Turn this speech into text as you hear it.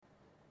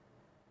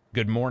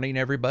Good morning,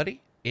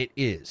 everybody. It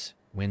is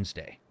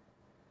Wednesday,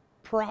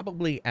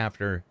 probably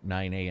after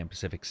 9 a.m.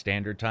 Pacific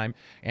Standard Time,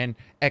 and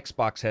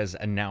Xbox has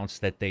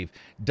announced that they've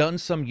done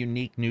some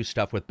unique new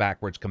stuff with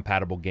backwards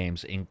compatible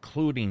games,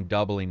 including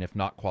doubling, if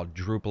not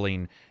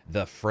quadrupling,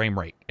 the frame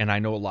rate. And I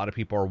know a lot of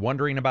people are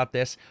wondering about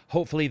this.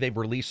 Hopefully, they've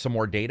released some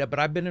more data, but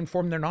I've been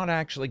informed they're not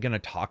actually going to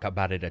talk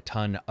about it a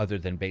ton, other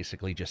than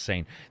basically just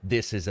saying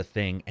this is a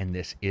thing and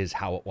this is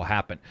how it will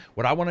happen.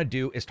 What I want to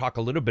do is talk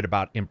a little bit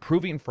about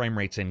improving frame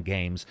rates in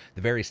games,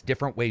 the various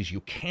different ways you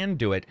can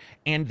do it,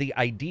 and the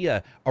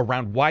idea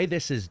around why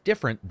this is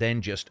different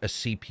than just a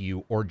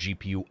CPU or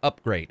GPU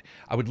upgrade.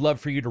 I would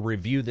love for you to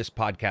review this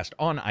podcast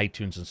on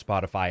iTunes and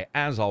Spotify.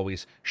 As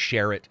always,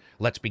 share it.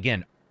 Let's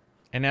begin.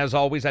 And as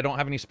always, I don't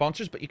have any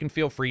sponsors, but you can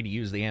feel free to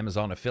use the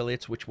Amazon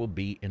affiliates, which will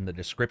be in the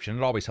description.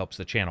 It always helps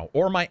the channel.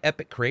 Or my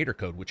Epic creator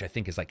code, which I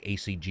think is like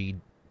ACG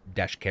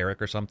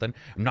Carrick or something.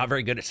 I'm not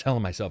very good at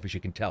selling myself, as you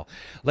can tell.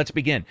 Let's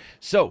begin.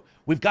 So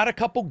we've got a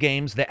couple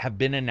games that have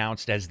been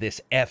announced as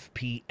this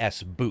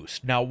FPS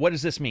boost. Now, what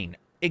does this mean?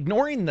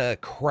 Ignoring the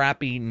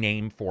crappy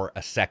name for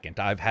a second,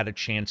 I've had a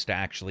chance to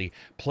actually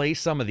play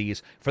some of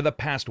these for the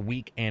past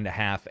week and a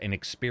half and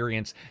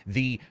experience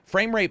the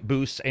frame rate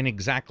boosts and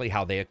exactly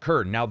how they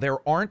occur. Now, there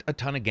aren't a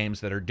ton of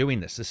games that are doing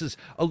this. This is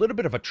a little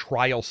bit of a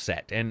trial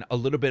set and a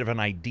little bit of an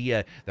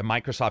idea that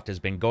Microsoft has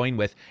been going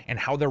with and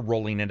how they're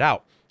rolling it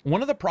out.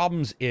 One of the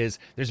problems is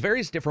there's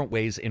various different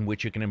ways in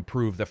which you can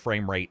improve the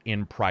frame rate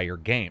in prior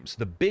games.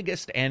 The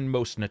biggest and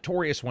most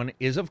notorious one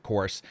is, of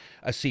course,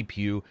 a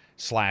CPU/GPU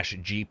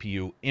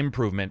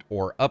improvement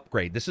or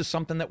upgrade. This is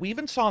something that we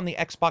even saw on the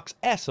Xbox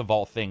S, of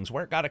all things,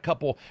 where it got a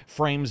couple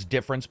frames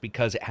difference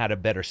because it had a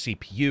better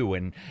CPU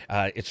and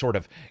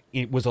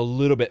it was a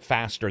little bit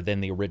faster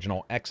than the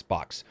original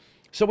Xbox.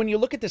 So when you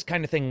look at this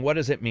kind of thing, what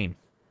does it mean?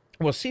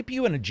 Well,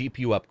 CPU and a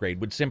GPU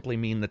upgrade would simply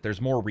mean that there's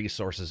more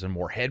resources and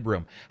more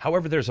headroom.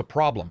 However, there's a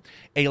problem.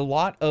 A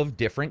lot of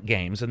different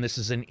games, and this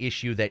is an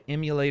issue that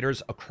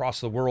emulators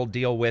across the world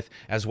deal with,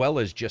 as well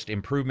as just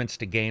improvements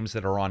to games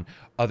that are on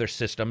other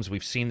systems.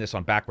 We've seen this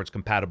on backwards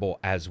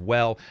compatible as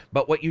well.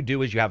 But what you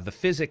do is you have the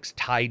physics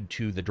tied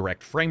to the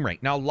direct frame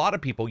rate. Now, a lot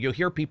of people, you'll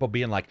hear people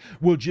being like,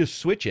 well, just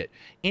switch it.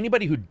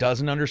 Anybody who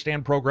doesn't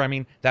understand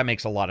programming, that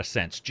makes a lot of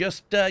sense.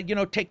 Just,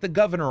 take the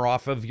governor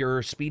off of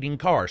your speeding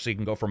car so you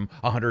can go from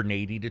 180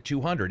 to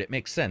 200. It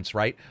makes sense,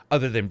 right?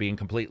 Other than being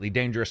completely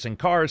dangerous in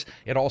cars,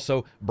 it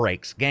also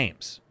breaks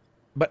games.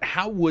 But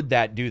how would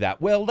that do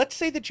that? Well, let's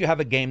say that you have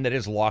a game that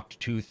is locked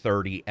to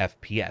 30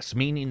 FPS,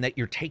 meaning that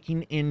you're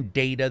taking in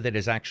data that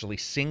is actually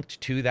synced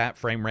to that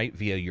frame rate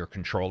via your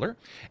controller,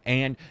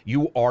 and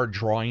you are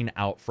drawing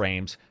out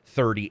frames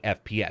 30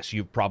 FPS.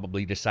 You've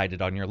probably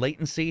decided on your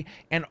latency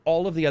and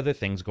all of the other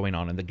things going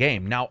on in the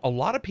game. Now, a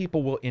lot of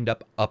people will end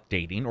up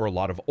updating, or a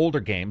lot of older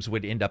games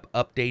would end up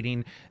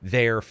updating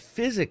their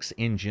physics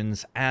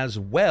engines as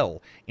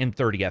well in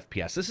 30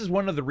 FPS. This is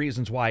one of the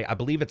reasons why I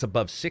believe it's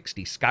above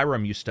 60.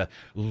 Skyrim used to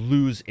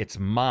lose its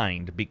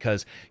mind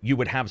because you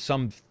would have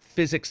some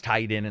physics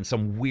tied in and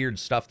some weird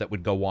stuff that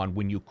would go on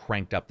when you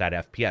cranked up that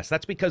FPS.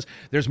 That's because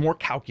there's more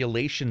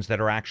calculations that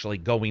are actually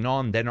going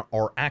on than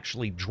are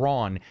actually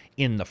drawn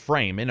in the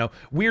frame. In a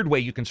weird way,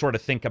 you can sort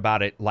of think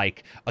about it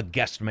like a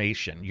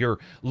guesstimation. You're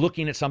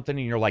looking at something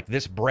and you're like,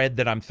 this bread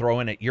that I'm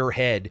throwing at your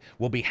head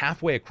will be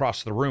halfway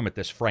across the room at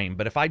this frame.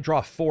 But if I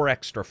draw 4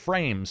 extra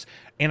frames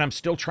and I'm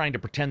still trying to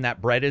pretend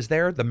that bread is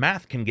there, the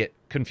math can get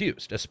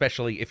confused,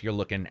 especially if you're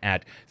looking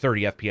at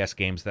 30 FPS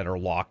games that are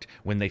locked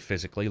when they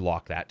physically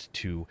lock that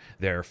to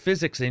their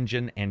physics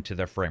engine and to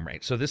their frame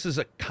rate. So this is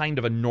a kind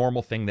of a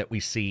normal thing that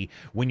we see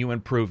when you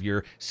improve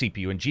your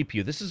CPU and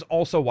GPU. This is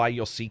also why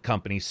you'll see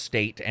companies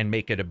state and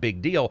make it a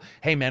big deal.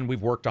 Hey man,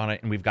 we've worked on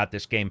it and we've got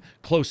this game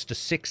close to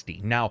 60.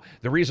 Now,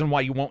 the reason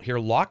why you won't hear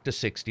locked to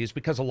 60 is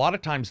because a lot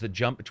of times the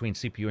jump between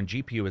CPU and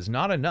GPU is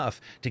not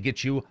enough to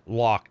get you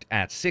locked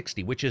at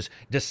 60, which is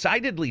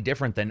decidedly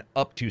different than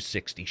up to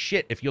 60.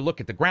 Shit, if you look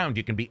at the ground,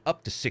 you can be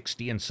up to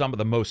 60 in some of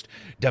the most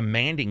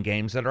demanding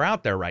games that are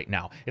out there right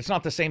now. It's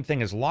not the same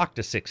thing as locked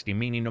to 60,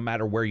 meaning no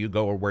matter where you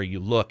go or where you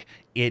look,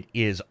 it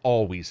is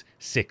always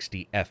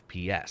 60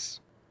 FPS.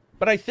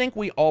 But I think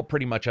we all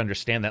pretty much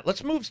understand that.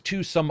 Let's move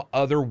to some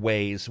other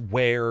ways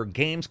where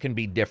games can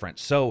be different.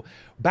 So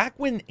back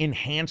when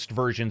enhanced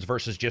versions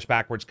versus just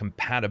backwards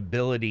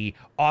compatibility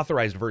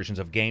authorized versions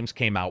of games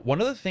came out,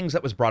 one of the things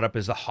that was brought up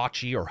is the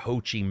Hachi or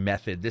Hochi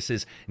method. This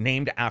is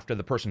named after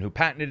the person who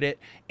patented it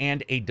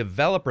and a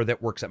developer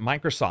that works at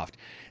Microsoft.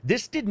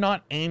 This did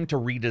not aim to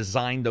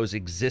redesign those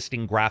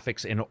existing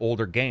graphics in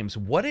older games.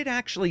 What it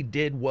actually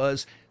did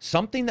was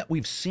something that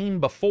we've seen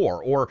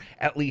before, or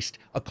at least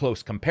a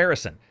close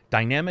comparison: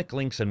 dynamic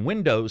links in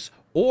Windows,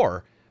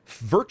 or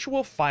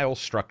virtual file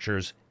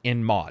structures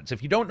in mods.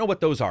 If you don't know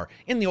what those are,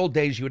 in the old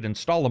days, you would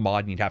install a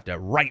mod and you'd have to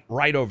write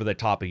right over the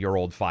top of your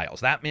old files.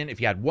 That meant if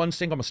you had one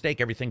single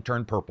mistake, everything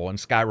turned purple in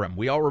Skyrim.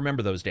 We all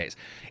remember those days.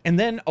 And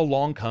then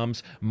along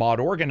comes Mod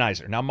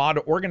Organizer. Now, Mod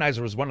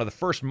Organizer was one of the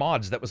first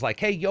mods that was like,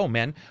 hey, yo,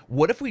 man,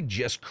 what if we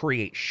just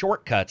create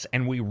shortcuts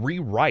and we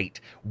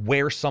rewrite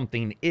where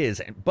something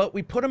is, but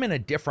we put them in a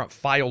different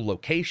file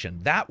location.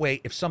 That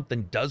way, if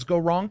something does go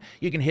wrong,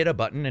 you can hit a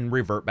button and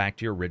revert back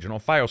to your original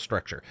file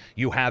structure.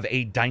 You have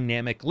a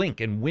dynamic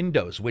link in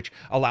Windows, which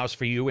allows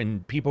for you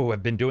and people who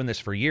have been doing this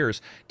for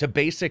years to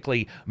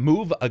basically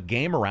move a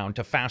game around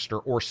to faster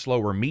or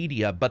slower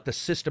media, but the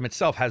system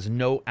itself has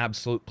no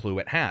absolute clue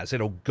it has.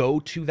 It'll go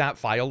to that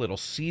file, it'll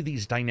see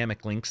these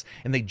dynamic links,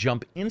 and they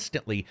jump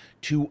instantly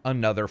to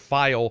another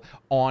file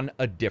on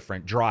a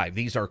different drive.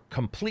 These are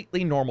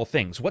completely normal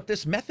things. What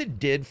this method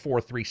did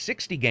for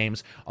 360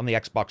 games on the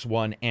Xbox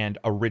One and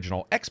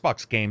original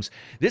Xbox games,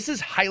 this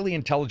is highly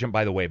intelligent,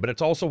 by the way, but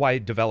it's also why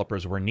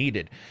developers were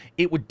needed.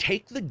 It would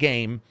take the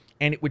game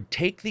and it would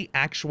take the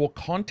actual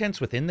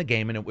contents within the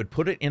game and it would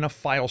put it in a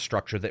file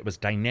structure that was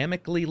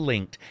dynamically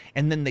linked,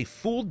 and then they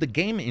fooled the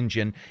game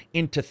engine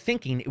into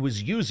thinking it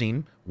was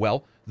using,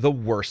 well, the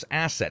worse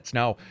assets.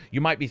 Now, you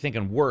might be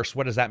thinking, worse,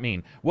 what does that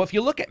mean? Well, if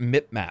you look at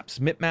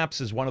mipmaps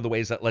is one of the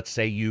ways that, let's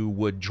say, you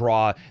would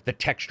draw the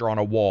texture on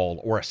a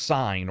wall or a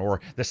sign or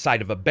the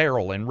side of a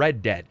barrel in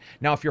Red Dead.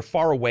 Now, if you're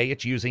far away,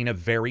 it's using a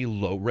very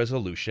low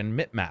resolution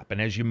mipmap.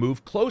 And as you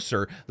move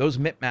closer, those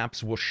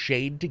mipmaps will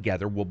shade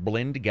together, will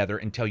blend together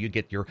until you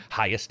get your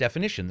highest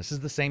definition. This is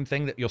the same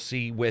thing that you'll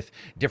see with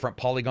different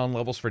polygon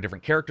levels for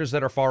different characters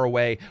that are far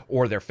away,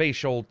 or their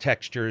facial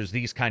textures,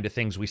 these kind of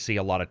things we see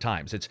a lot of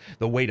times. It's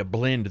the way to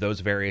blend those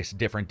various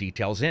different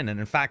details in. And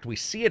in fact, we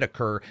see it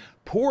occur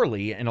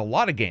poorly in a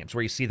lot of games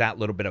where you see that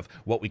little bit of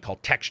what we call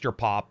texture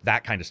pop,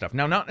 that kind of stuff.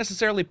 Now, not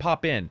necessarily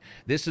pop in.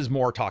 This is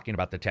more talking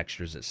about the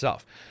textures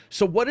itself.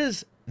 So what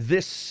does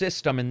this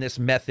system and this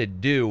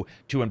method do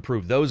to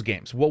improve those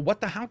games? Well,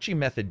 what the Hauchi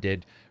method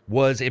did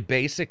was it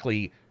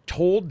basically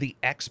told the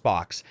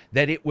Xbox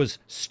that it was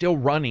still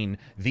running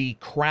the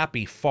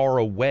crappy far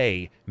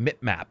away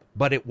mipmap,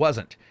 but it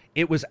wasn't.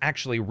 It was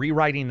actually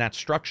rewriting that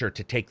structure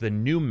to take the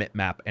new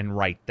mipmap and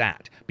write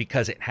that,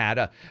 because it had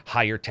a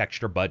higher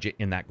texture budget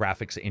in that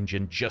graphics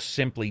engine just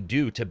simply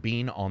due to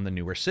being on the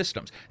newer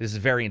systems. This is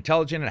very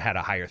intelligent. It had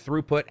a higher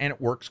throughput and it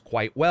works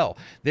quite well.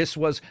 This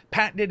was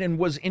patented and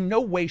was in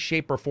no way,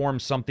 shape, or form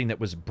something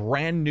that was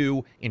brand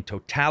new in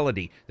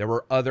totality. There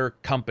were other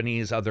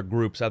companies, other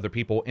groups, other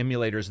people,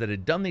 emulators that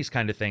had done these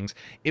kind of things.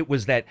 It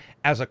was that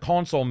as a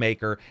console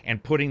maker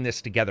and putting this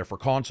together for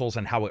consoles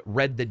and how it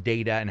read the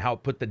data and how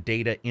it put the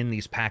data in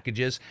these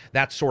packages,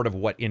 that's sort of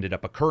what ended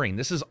up occurring.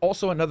 This is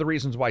also another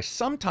reason why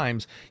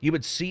sometimes you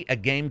would see a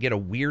game get a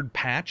weird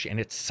patch and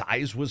its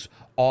size was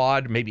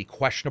odd, maybe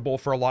questionable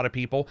for a lot of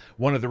people.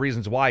 One of the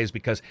reasons why is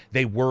because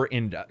they were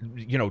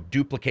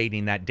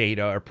duplicating that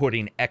data or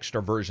putting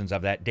extra versions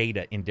of that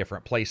data in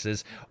different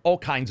places. All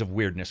kinds of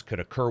weirdness could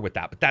occur with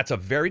that, but that's a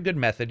very good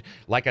method,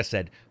 like I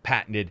said,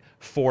 patented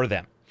for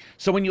them.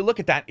 So when you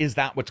look at that, is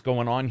that what's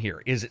going on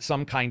here? Is it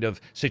some kind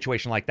of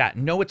situation like that?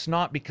 No, it's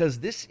not, because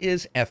this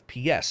is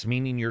FPS,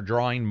 meaning you're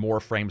drawing more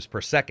frames per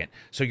second.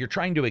 So you're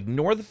trying to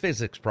ignore the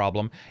physics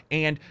problem,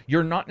 and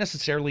you're not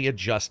necessarily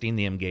adjusting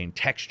the in-game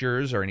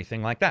textures or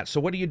anything like that.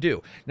 So what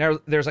do? Now,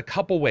 there's a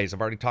couple ways.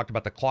 I've already talked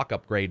about the clock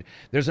upgrade.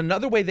 There's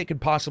another way they could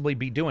possibly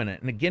be doing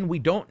it. And again, we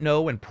don't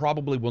know and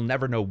probably will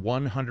never know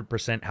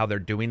 100% how they're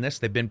doing this.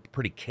 They've been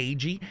pretty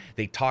cagey.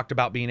 They talked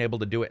about being able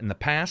to do it in the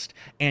past,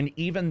 and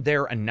even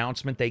their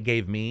announcement they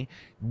gave me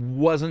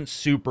wasn't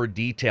super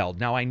detailed.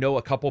 Now, I know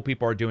a couple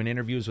people are doing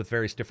interviews with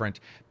various different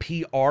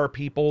PR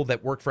people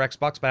that work for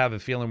Xbox, but I have a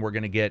feeling we're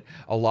going to get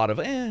a lot of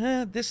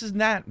this is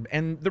that.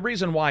 And the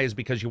reason why is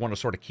because you want to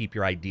sort of keep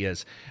your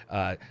ideas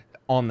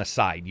on the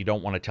side. You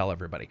don't want to tell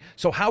everybody.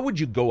 So how would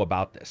you go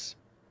about this?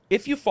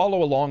 If you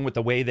follow along with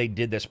the way they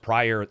did this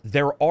prior,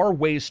 there are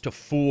ways to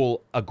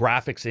fool a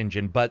graphics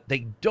engine, but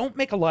they don't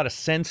make a lot of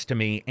sense to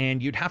me,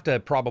 and you'd have to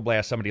probably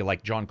ask somebody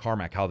like John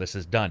Carmack how this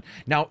is done.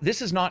 Now,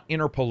 this is not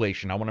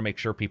interpolation. I want to make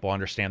sure people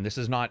understand. This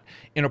is not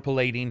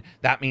interpolating.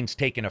 That means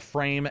taking a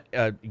frame,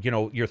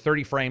 your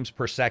 30 frames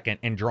per second,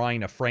 and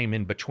drawing a frame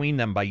in between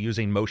them by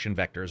using motion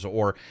vectors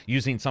or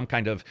using some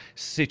kind of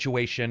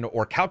situation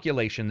or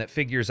calculation that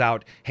figures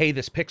out, hey,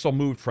 this pixel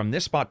moved from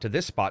this spot to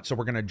this spot, so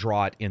we're going to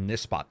draw it in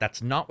this spot.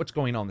 That's not what's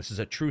going on. This is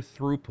a true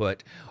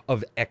throughput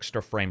of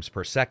extra frames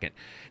per second.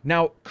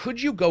 Now,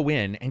 could you go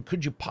in and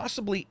could you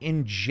possibly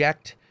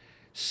inject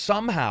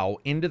somehow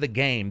into the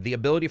game the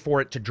ability for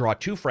it to draw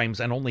 2 frames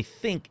and only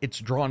think it's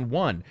drawn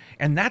 1?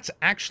 And that's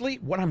actually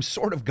what I'm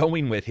sort of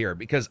going with here,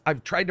 because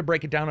I've tried to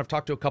break it down. I've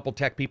talked to a couple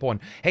tech people, and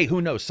hey,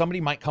 who knows,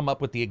 somebody might come up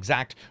with the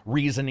exact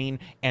reasoning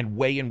and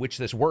way in which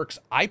this works.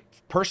 I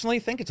personally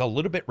think it's a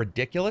little bit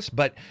ridiculous,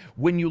 but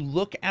when you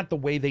look at the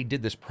way they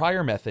did this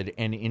prior method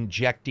and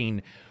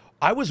injecting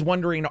I was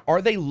wondering,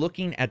 are they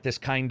looking at this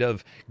kind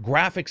of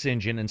graphics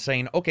engine and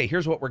saying, okay,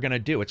 here's what we're going to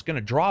do. It's going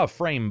to draw a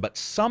frame, but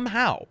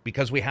somehow,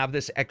 because we have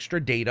this extra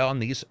data on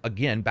these,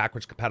 again,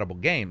 backwards compatible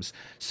games,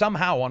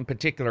 somehow on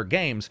particular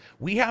games,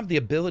 we have the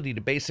ability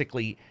to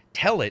basically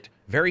tell it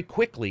very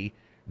quickly,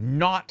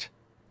 not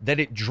that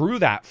it drew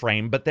that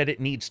frame, but that it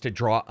needs to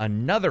draw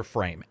another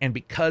frame. And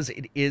because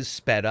it is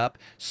sped up,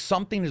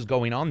 something is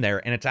going on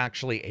there, and it's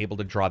actually able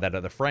to draw that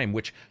other frame,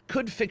 which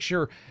could fix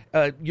your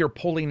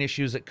polling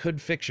issues. It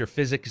could fix your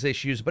physics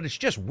issues, but it's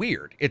just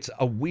weird. It's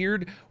a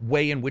weird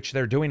way in which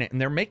they're doing it, and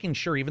they're making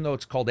sure, even though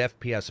it's called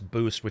FPS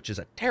Boost, which is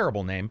a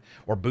terrible name,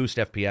 or Boost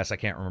FPS, I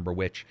can't remember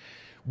which,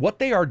 what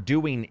they are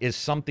doing is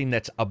something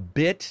that's a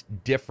bit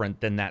different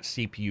than that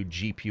CPU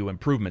GPU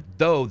improvement,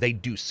 though they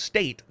do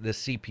state the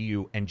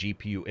CPU and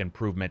GPU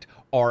improvement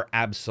are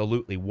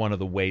absolutely one of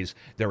the ways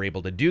they're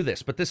able to do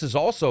this. But this is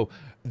also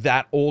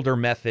that older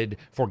method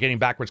for getting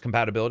backwards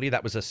compatibility.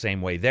 That was the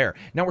same way there.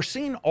 Now we're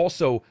seeing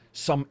also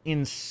some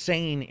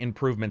insane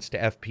improvements to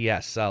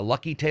FPS.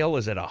 Lucky Tail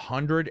is at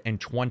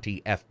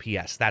 120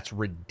 FPS. That's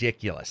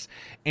ridiculous.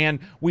 And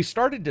we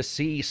started to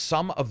see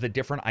some of the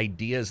different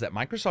ideas that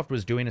Microsoft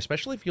was doing,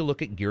 especially if you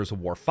look at Gears of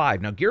War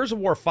 5. Now, Gears of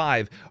War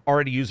 5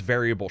 already used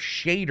variable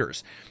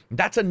shaders.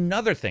 That's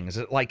another thing.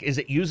 Is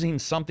it using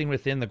something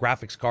within the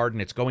graphics card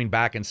and it's going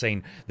back and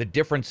saying the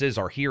differences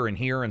are here and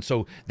here, and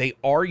so they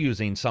are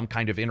using some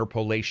kind of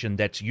interpolation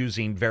that's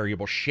using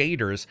variable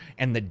shaders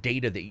and the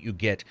data that you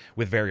get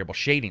with variable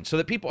shading, so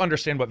that people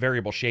understand what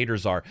variable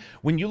shaders are.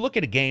 When you look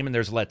at a game and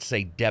there's, let's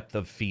say, depth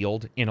of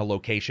field in a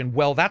location,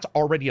 well, that's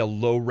already a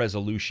low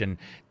resolution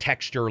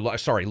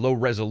low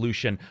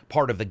resolution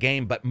part of the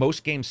game, but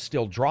most games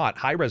still draw it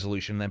high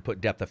resolution and then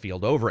put depth of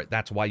field over it.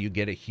 That's why you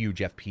get a huge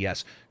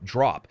FPS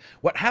drop.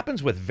 What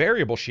happens with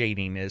variable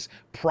shading is,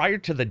 prior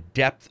to the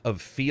depth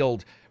of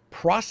field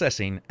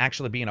processing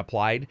actually being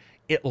applied,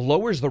 it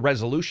lowers the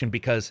resolution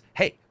because,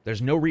 hey,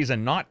 there's no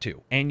reason not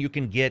to. And you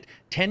can get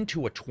 10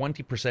 to a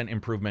 20%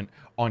 improvement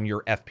on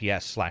your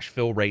FPS /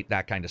 fill rate,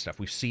 that kind of stuff.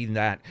 We've seen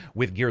that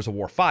with Gears of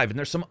War 5. And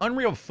there's some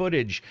Unreal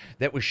footage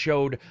that was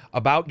showed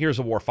about Gears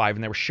of War 5,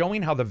 and they were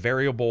showing how the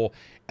variable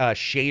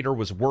shader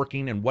was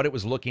working and what it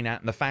was looking at,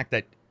 and the fact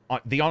that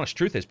the honest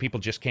truth is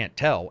people just can't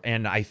tell.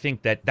 And I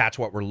think that that's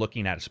what we're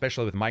looking at,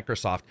 especially with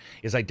Microsoft,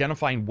 is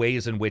identifying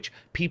ways in which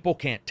people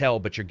can't tell,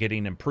 but you're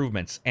getting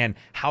improvements and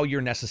how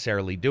you're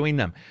necessarily doing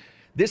them.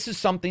 This is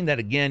something that,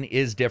 again,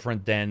 is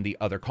different than the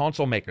other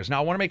console makers. Now,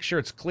 I want to make sure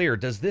it's clear.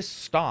 Does this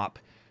stop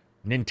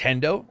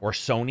Nintendo or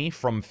Sony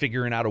from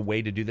figuring out a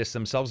way to do this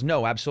themselves?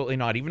 No, absolutely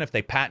not. Even if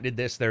they patented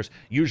this, there's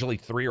usually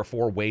 3 or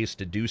 4 ways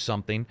to do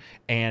something,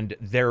 and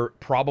there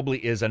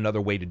probably is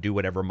another way to do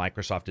whatever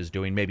Microsoft is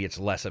doing. Maybe it's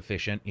less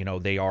efficient. You know,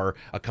 they are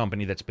a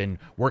company that's been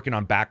working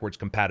on backwards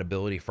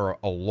compatibility for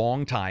a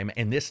long time,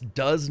 and this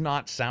does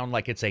not sound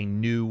like it's a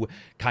new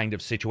kind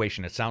of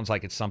situation. It sounds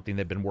like it's something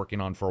they've been working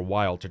on for a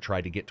while to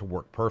try to get to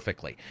work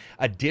perfectly.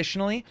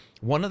 Additionally,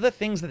 one of the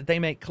things that they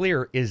make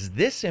clear is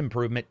this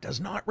improvement does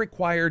not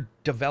require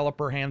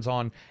developer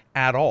hands-on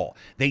at all.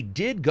 They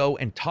did go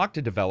and talk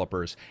to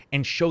developers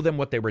and show them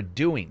what they were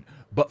doing,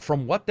 but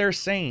from what they're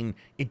saying,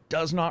 it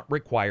does not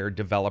require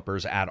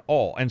developers at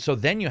all. And so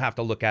then you have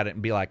to look at it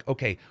and be like,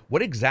 okay,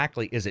 what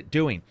exactly is it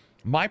doing?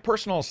 My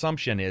personal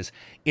assumption is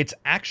it's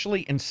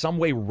actually in some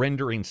way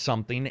rendering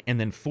something and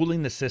then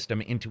fooling the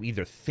system into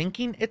either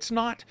thinking it's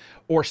not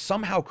or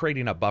somehow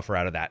creating a buffer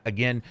out of that.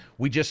 Again,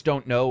 we just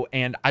don't know,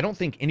 and I don't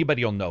think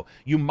anybody will know.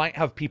 You might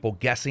have people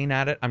guessing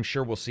at it. I'm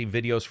sure we'll see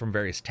videos from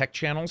various tech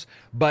channels,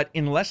 but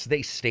unless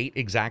they state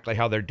exactly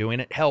how they're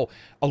doing it, hell,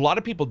 a lot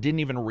of people didn't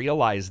even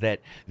realize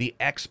that the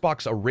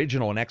Xbox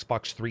original and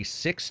Xbox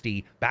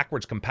 360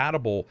 backwards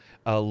compatible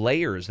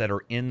layers that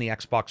are in the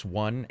Xbox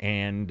One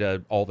and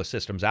all the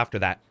systems after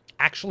that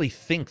actually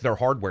think they're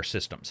hardware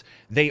systems.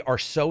 They are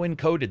so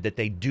encoded that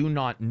they do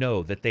not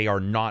know that they are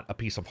not a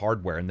piece of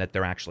hardware and that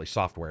they're actually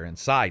software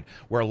inside.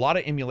 Where a lot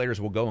of emulators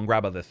will go and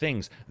grab other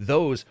things,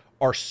 those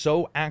are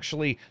so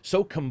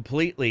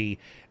completely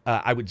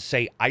I would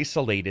say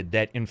isolated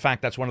that, in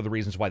fact, that's one of the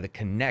reasons why the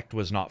Kinect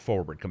was not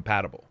forward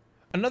compatible.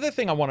 Another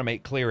thing I want to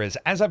make clear is,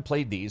 as I've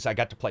played these, I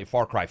got to play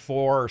Far Cry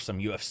 4, some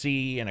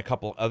UFC, and a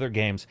couple other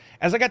games.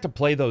 As I got to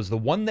play those, the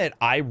one that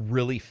I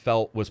really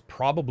felt was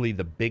probably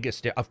the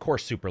biggest, of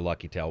course, Super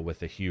Lucky Tail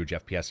with a huge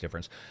FPS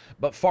difference,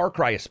 but Far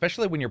Cry,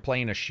 especially when you're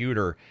playing a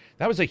shooter,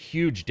 that was a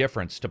huge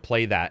difference to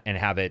play that and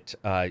have it,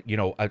 a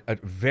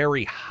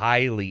very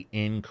highly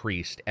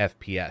increased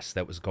FPS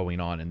that was going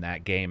on in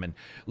that game. And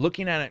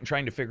looking at it and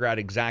trying to figure out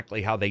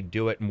exactly how they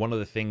do it, and one of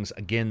the things,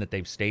 again, that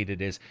they've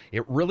stated is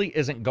it really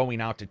isn't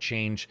going out to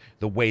change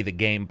the way the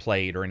game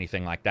played or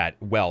anything like that.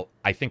 Well,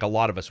 I think a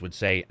lot of us would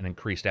say an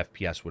increased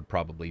FPS would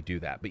probably do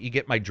that, but you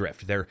get my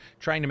drift. They're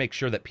trying to make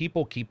sure that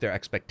people keep their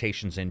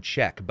expectations in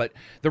check. But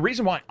the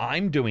reason why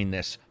I'm doing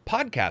this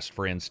podcast,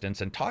 for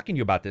instance, and talking to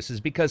you about this is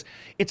because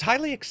it's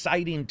highly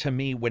exciting to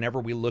me whenever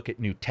we look at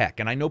new tech.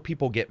 And I know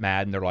people get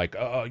mad and they're like,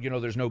 oh,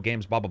 there's no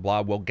games, blah, blah,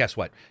 blah. Well, guess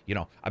what?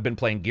 I've been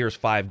playing Gears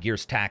 5,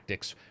 Gears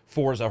Tactics,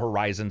 Forza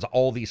Horizons,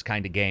 all these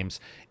kind of games.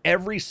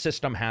 Every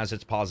system has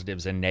its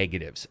positives and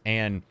negatives.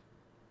 And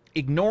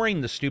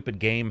ignoring the stupid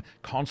game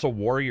console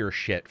warrior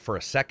shit for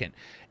a second,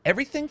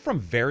 everything from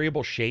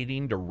variable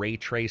shading to ray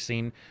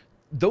tracing,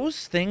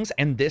 those things,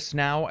 and this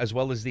now, as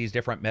well as these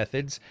different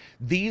methods,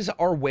 these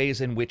are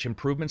ways in which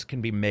improvements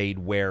can be made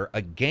where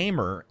a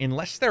gamer,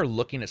 unless they're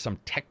looking at some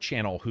tech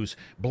channel who's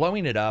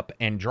blowing it up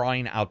and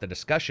drawing out the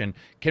discussion,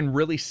 can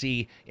really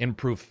see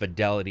improved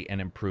fidelity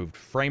and improved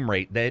frame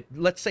rate that,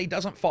 let's say,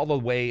 doesn't fall the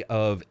way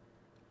of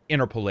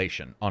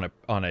interpolation on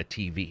a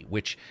TV,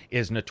 which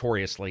is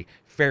notoriously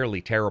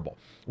fairly terrible.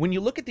 When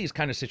you look at these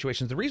kind of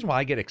situations, the reason why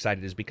I get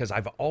excited is because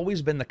I've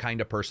always been the kind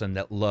of person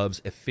that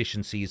loves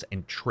efficiencies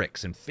and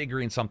tricks and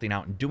figuring something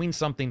out and doing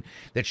something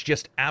that's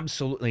just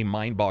absolutely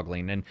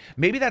mind-boggling. And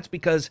maybe that's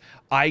because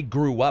I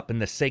grew up in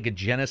the Sega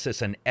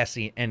Genesis and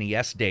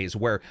SNES days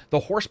where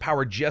the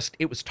horsepower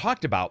it was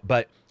talked about,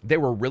 but they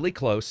were really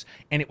close,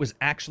 and it was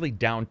actually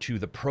down to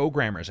the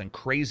programmers and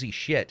crazy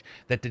shit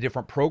that the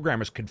different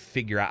programmers could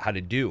figure out how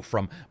to do,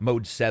 from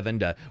mode 7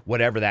 to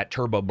whatever that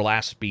turbo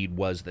blast speed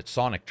was that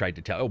Sonic tried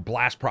to tell. Oh,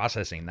 blast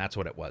processing, that's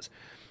what it was.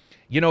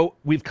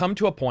 We've come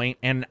to a point,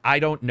 and I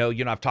don't know,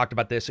 I've talked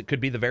about this. It could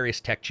be the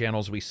various tech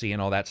channels we see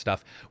and all that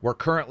stuff, where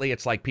currently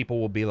it's like people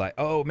will be like,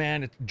 oh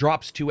man, it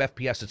drops 2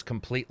 FPS. It's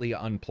completely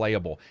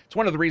unplayable. It's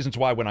one of the reasons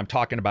why when I'm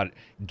talking about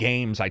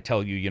games, I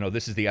tell you,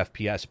 this is the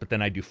FPS, but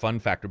then I do fun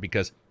factor,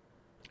 because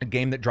a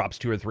game that drops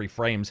 2 or 3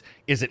 frames,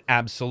 is it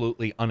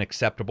absolutely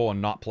unacceptable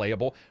and not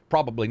playable?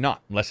 Probably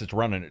not, unless it's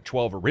running at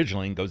 12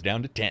 originally and goes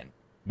down to 10.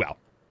 Well,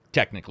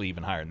 technically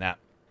even higher than that.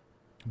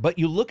 But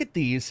you look at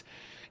these,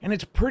 and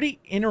it's pretty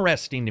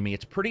interesting to me.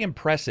 It's pretty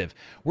impressive.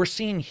 We're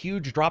seeing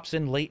huge drops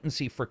in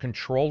latency for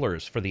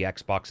controllers for the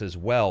Xbox as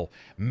well.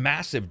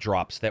 Massive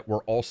drops that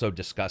were also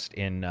discussed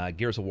in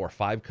Gears of War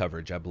 5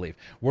 coverage, I believe.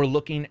 We're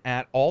looking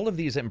at all of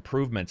these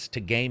improvements to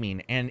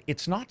gaming, and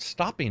it's not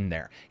stopping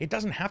there. It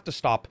doesn't have to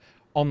stop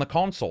on the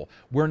console.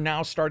 We're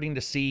now starting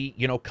to see,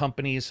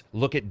 companies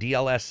look at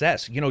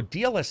DLSS.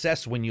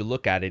 DLSS, when you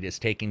look at it, is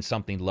taking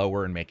something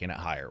lower and making it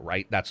higher,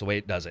 right? That's the way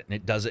it does it. And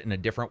it does it in a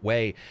different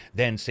way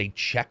than, say,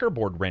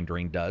 checkerboard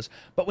rendering does.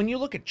 But when you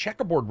look at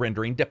checkerboard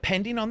rendering,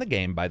 depending on the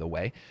game, by the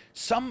way,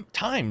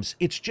 sometimes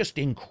it's just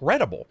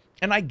incredible.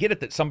 And I get it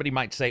that somebody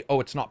might say, oh,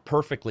 it's not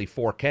perfectly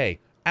 4K.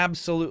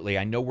 Absolutely.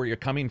 I know where you're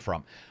coming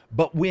from.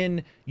 But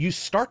when you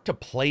start to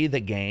play the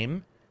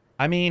game,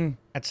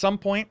 at some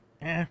point,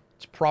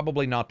 it's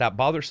probably not that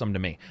bothersome to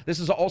me. This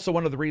is also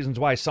one of the reasons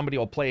why somebody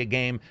will play a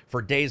game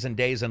for days and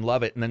days and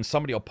love it, and then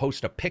somebody will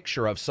post a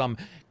picture of some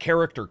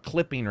character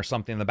clipping or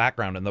something in the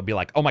background, and they'll be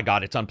like, oh my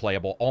God, it's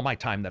unplayable. All my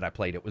time that I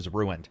played it was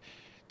ruined.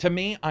 To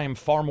me, I am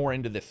far more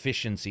into the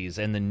efficiencies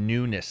and the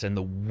newness and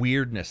the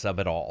weirdness of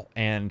it all.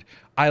 And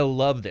I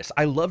love this.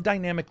 I love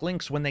dynamic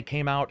links when they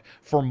came out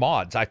for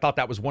mods. I thought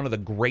that was one of the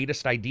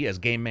greatest ideas.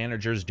 Game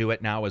managers do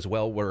it now as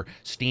well, where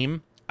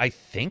Steam, I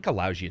think,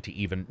 allows you to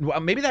even, well,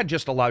 maybe that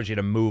just allows you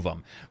to move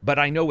them. But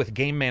I know with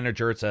Game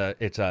Manager, it's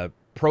a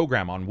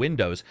program on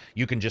Windows.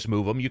 You can just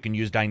move them. You can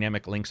use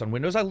dynamic links on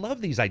Windows. I love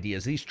these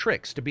ideas, these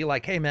tricks, to be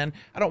like, hey man,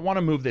 I don't want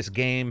to move this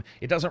game.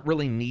 It doesn't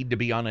really need to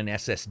be on an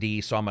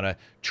SSD, so I'm going to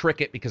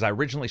trick it because I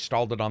originally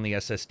installed it on the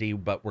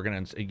SSD, but we're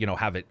going to,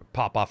 have it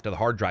pop off to the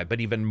hard drive.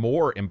 But even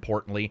more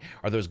importantly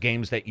are those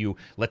games that you,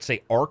 let's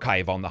say,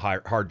 archive on the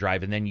hard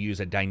drive, and then you use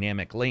a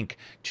dynamic link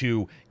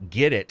to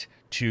get it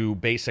to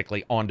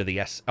basically onto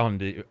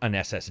an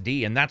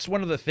SSD. And that's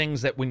one of the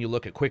things that when you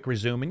look at Quick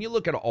Resume and you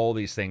look at all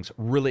these things,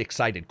 really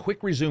excited.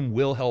 Quick Resume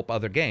will help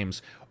other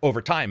games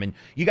over time. And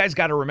you guys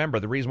got to remember,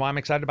 the reason why I'm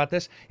excited about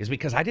this is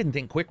because I didn't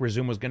think Quick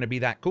Resume was going to be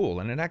that cool.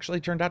 And it actually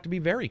turned out to be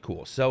very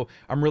cool. So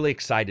I'm really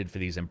excited for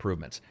these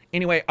improvements.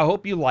 Anyway, I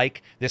hope you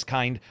like this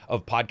kind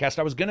of podcast.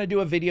 I was going to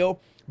do a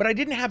video, but I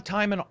didn't have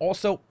time. And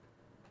also,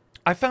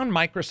 I found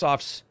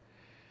Microsoft's,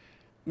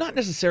 not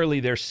necessarily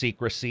their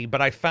secrecy, but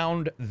I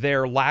found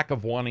their lack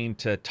of wanting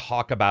to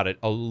talk about it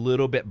a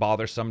little bit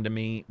bothersome to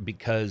me,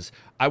 because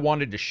I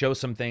wanted to show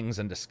some things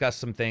and discuss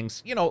some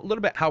things, a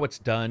little bit how it's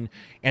done,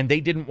 and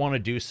they didn't want to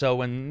do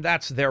so, and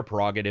that's their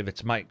prerogative.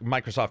 It's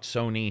Microsoft,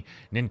 Sony,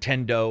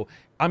 Nintendo.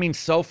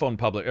 Cell phone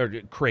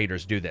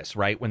creators do this,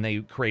 right? When they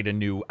create a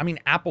new,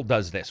 Apple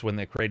does this when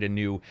they create a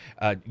new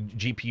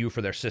GPU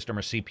for their system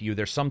or CPU.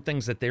 There's some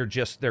things that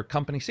they're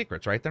company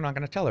secrets, right? They're not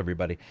going to tell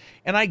everybody.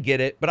 And I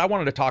get it, but I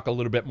wanted to talk a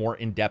little bit more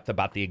in depth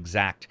about the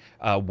exact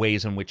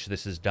ways in which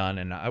this is done.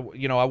 And I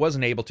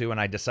wasn't able to, and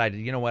I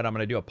decided, you know what, I'm going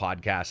to do a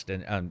podcast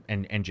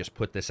and just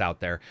put this out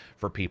there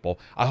for people.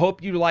 I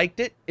hope you liked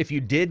it. If you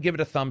did, give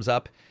it a thumbs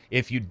up.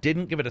 If you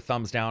didn't, give it a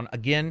thumbs down.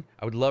 Again,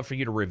 I would love for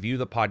you to review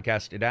the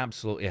podcast. It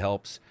absolutely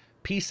helps.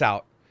 Peace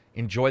out,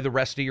 enjoy the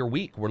rest of your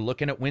week. We're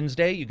looking at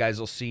Wednesday. You guys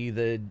will see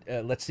the,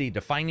 let's see,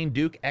 Defining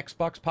Duke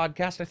Xbox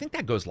podcast. I think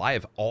that goes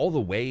live all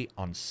the way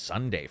on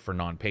Sunday for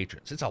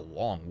non-patrons. It's a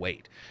long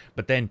wait.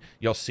 But then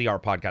you'll see our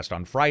podcast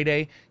on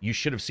Friday. You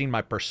should have seen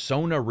my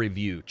Persona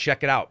review.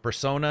 Check it out.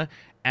 Persona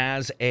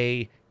as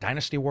a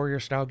Dynasty Warrior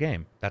style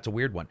game. That's a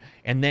weird one.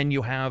 And then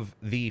you have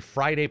the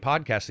Friday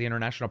podcast, the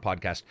international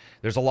podcast.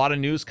 There's a lot of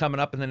news coming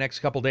up in the next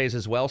couple days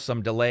as well.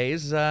 Some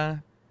delays,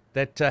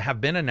 that have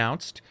been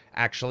announced,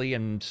 actually,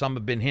 and some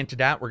have been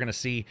hinted at. We're going to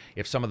see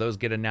if some of those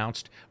get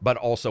announced, but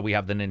also we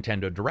have the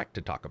Nintendo Direct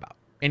to talk about.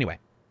 Anyway,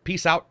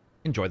 peace out.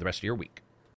 Enjoy the rest of your week.